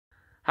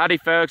Howdy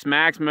folks,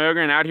 Max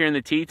Mogren out here in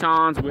the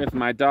Tetons with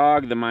my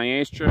dog, the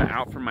Maestra,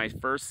 out for my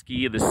first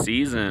ski of the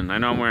season. I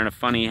know I'm wearing a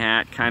funny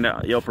hat, kind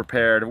of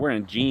ill-prepared. I'm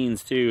wearing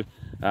jeans too,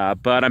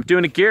 but I'm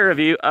doing a gear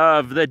review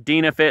of the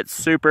Dynafit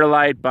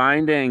Superlite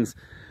bindings.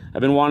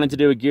 I've been wanting to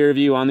do a gear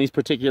review on these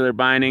particular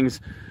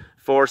bindings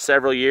for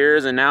several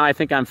years, and now I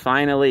think I'm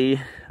finally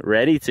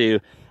ready to.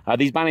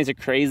 These bindings are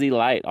crazy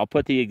light. I'll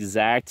put the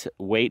exact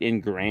weight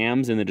in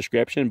grams in the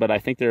description, but I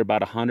think they're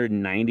about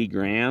 190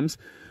 grams.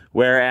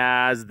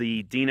 Whereas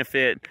the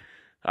Dynafit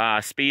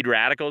Speed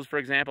Radicals, for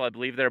example, I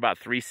believe they're about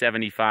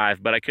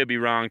 375, but I could be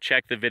wrong.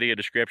 Check the video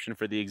description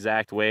for the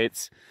exact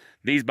weights.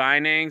 These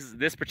bindings,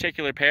 this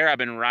particular pair, I've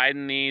been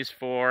riding these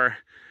for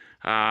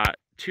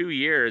 2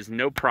 years,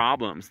 no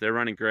problems. They're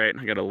running great.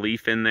 I got a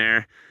leaf in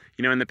there.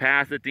 You know, in the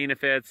past, the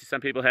Dynafits,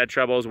 some people had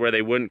troubles where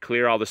they wouldn't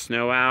clear all the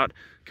snow out.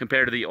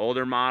 Compared to the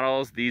older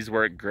models, these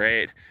work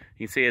great.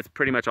 You can see it's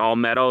pretty much all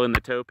metal in the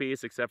toe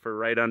piece, except for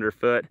right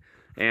underfoot,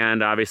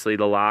 and obviously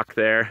the lock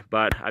there,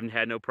 but I've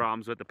had no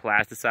problems with the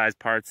plasticized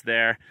parts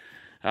there.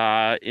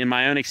 In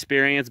my own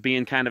experience,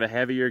 being kind of a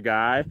heavier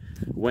guy,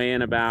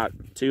 weighing about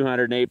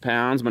 208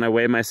 pounds when I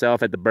weighed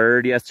myself at the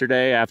Bird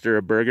yesterday after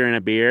a burger and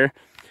a beer.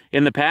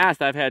 In the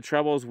past, I've had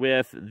troubles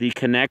with the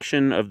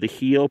connection of the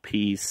heel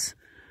piece,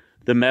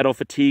 the metal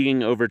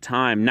fatiguing over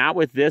time. Not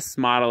with this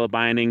model of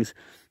bindings,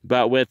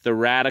 but with the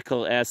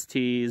Radical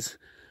STs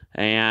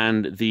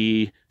and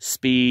the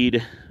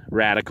Speed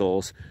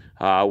Radicals.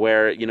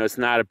 Where, you know, it's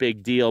not a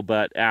big deal,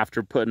 but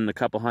after putting a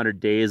couple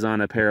hundred days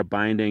on a pair of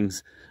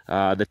bindings,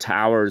 the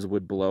towers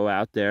would blow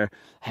out there.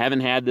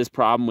 Haven't had this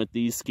problem with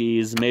these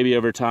skis. Maybe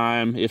over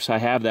time, if I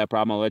have that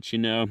problem, I'll let you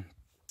know.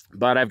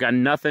 But I've got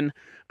nothing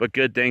but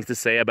good things to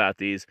say about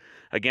these.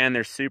 Again,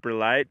 they're super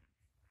light.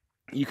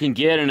 You can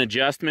get an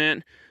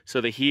adjustment,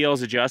 so the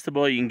heel's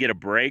adjustable. You can get a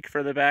brake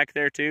for the back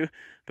there too,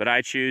 but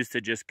I choose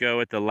to just go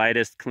with the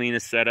lightest,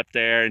 cleanest setup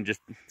there and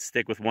just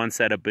stick with one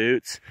set of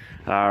boots.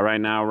 Right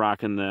now,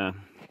 rocking the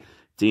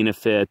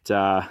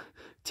Dynafit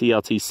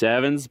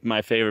TLT7s,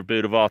 my favorite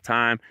boot of all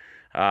time.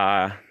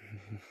 Got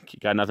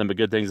nothing but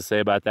good things to say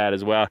about that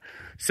as well.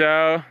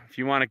 So, if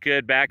you want a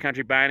good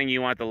backcountry binding,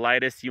 you want the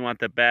lightest, you want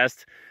the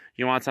best,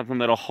 you want something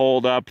that'll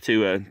hold up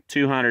to a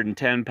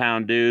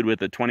 210-pound dude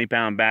with a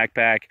 20-pound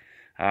backpack,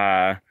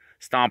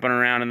 stomping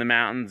around in the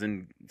mountains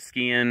and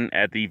skiing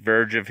at the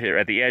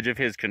edge of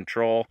his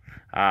control.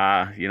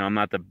 You know, I'm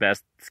not the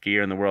best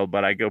skier in the world,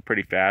 but I go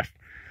pretty fast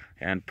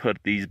and put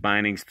these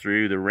bindings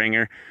through the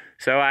ringer.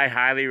 So I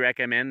highly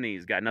recommend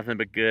these. Got nothing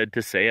but good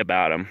to say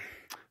about them.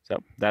 So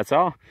that's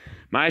all.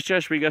 Maestro,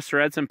 should we go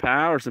shred some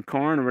pow or some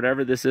corn or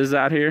whatever this is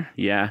out here?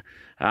 Yeah.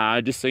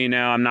 Just so you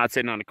know, I'm not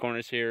sitting on a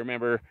cornice here.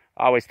 Remember,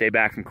 always stay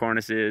back from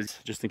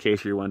cornices, just in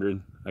case you're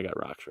wondering. I got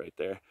rocks right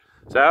there.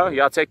 So,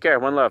 y'all take care.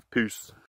 One love. Peace.